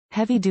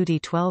Heavy-duty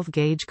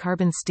 12-gauge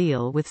carbon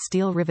steel with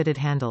steel riveted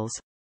handles.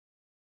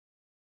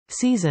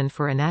 Seasoned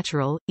for a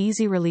natural,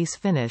 easy-release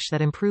finish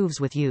that improves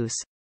with use.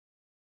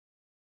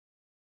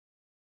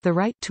 The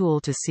right tool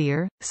to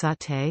sear,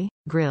 saute,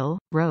 grill,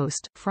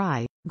 roast,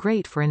 fry,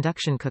 great for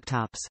induction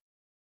cooktops.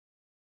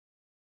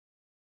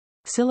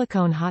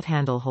 Silicone hot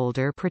handle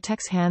holder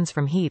protects hands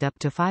from heat up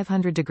to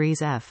 500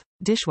 degrees F,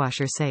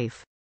 dishwasher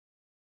safe.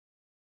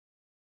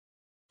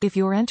 If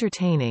you're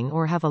entertaining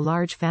or have a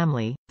large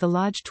family, the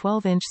Lodge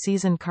 12-inch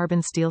seasoned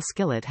carbon steel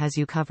skillet has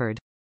you covered.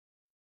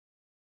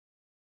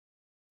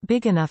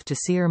 Big enough to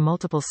sear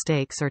multiple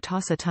steaks or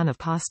toss a ton of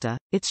pasta,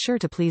 it's sure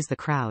to please the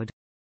crowd.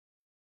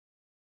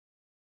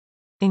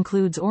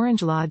 Includes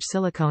orange Lodge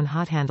silicone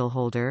hot handle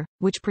holder,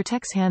 which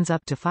protects hands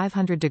up to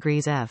 500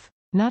 degrees F,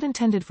 not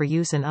intended for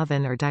use in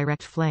oven or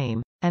direct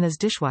flame, and is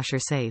dishwasher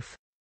safe.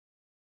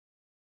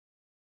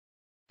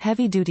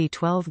 Heavy-duty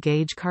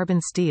 12-gauge carbon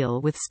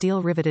steel with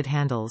steel riveted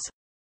handles.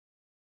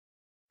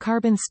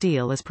 Carbon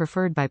steel is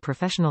preferred by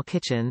professional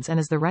kitchens and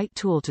is the right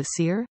tool to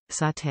sear,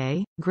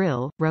 saute,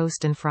 grill,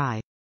 roast and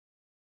fry.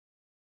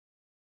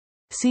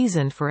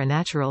 Seasoned for a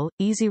natural,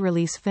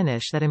 easy-release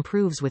finish that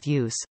improves with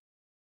use.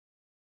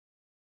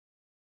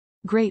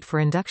 Great for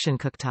induction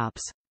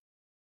cooktops.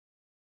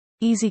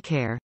 Easy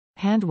care.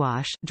 Hand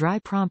wash, dry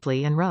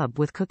promptly and rub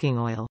with cooking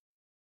oil.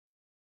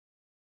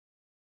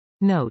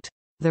 Note: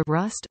 the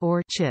rust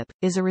or chip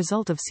is a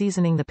result of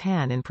seasoning the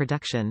pan in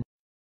production.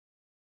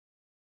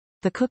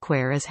 The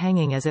cookware is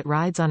hanging as it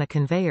rides on a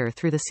conveyor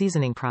through the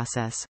seasoning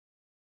process.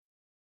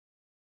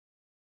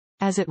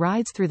 As it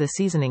rides through the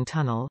seasoning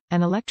tunnel,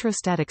 an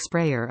electrostatic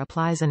sprayer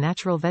applies a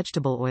natural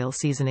vegetable oil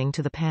seasoning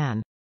to the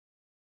pan.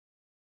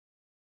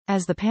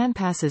 As the pan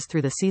passes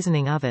through the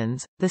seasoning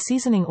ovens, the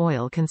seasoning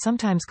oil can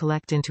sometimes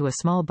collect into a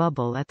small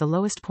bubble at the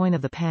lowest point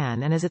of the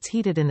pan, and as it's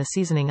heated in the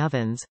seasoning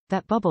ovens,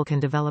 that bubble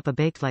can develop a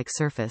baked-like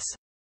surface.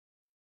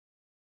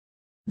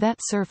 That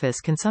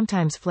surface can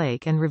sometimes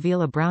flake and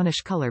reveal a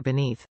brownish color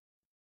beneath.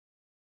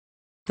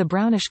 The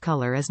brownish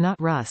color is not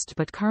rust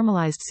but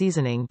caramelized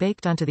seasoning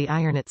baked onto the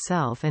iron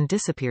itself and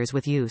disappears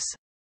with use.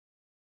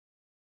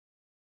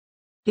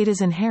 It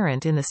is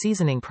inherent in the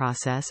seasoning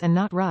process and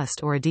not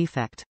rust or a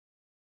defect.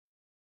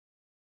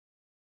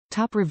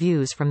 Top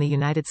reviews from the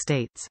United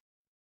States.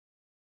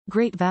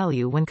 Great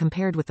value when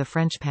compared with the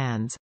French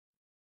pans.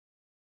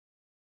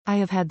 I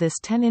have had this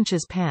 10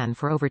 inches pan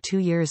for over 2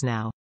 years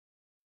now.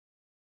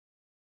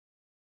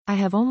 I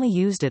have only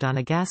used it on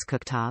a gas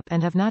cooktop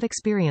and have not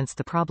experienced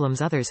the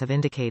problems others have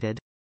indicated.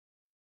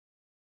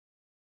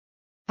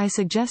 I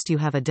suggest you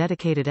have a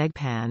dedicated egg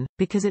pan,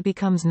 because it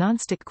becomes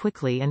non-stick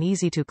quickly and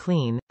easy to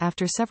clean,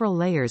 after several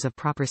layers of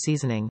proper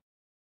seasoning.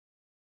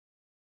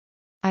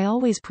 I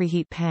always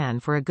preheat pan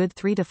for a good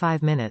 3 to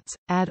 5 minutes,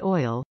 add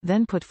oil,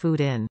 then put food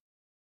in.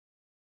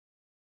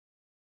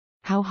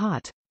 How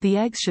hot? The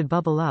eggs should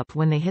bubble up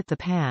when they hit the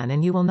pan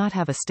and you will not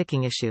have a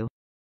sticking issue.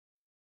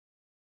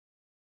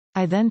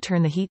 I then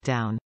turn the heat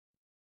down.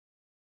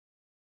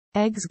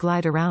 Eggs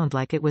glide around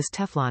like it was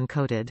Teflon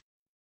coated.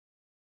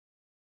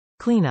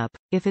 Cleanup: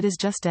 if it is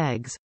just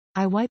eggs,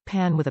 I wipe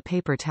pan with a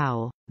paper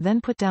towel,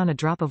 then put down a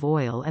drop of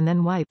oil and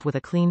then wipe with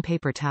a clean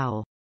paper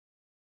towel.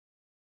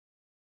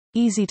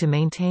 Easy to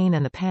maintain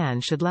and the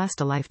pan should last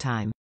a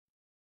lifetime.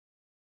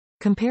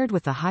 Compared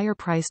with the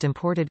higher-priced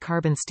imported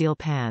carbon steel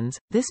pans,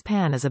 this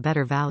pan is a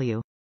better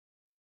value.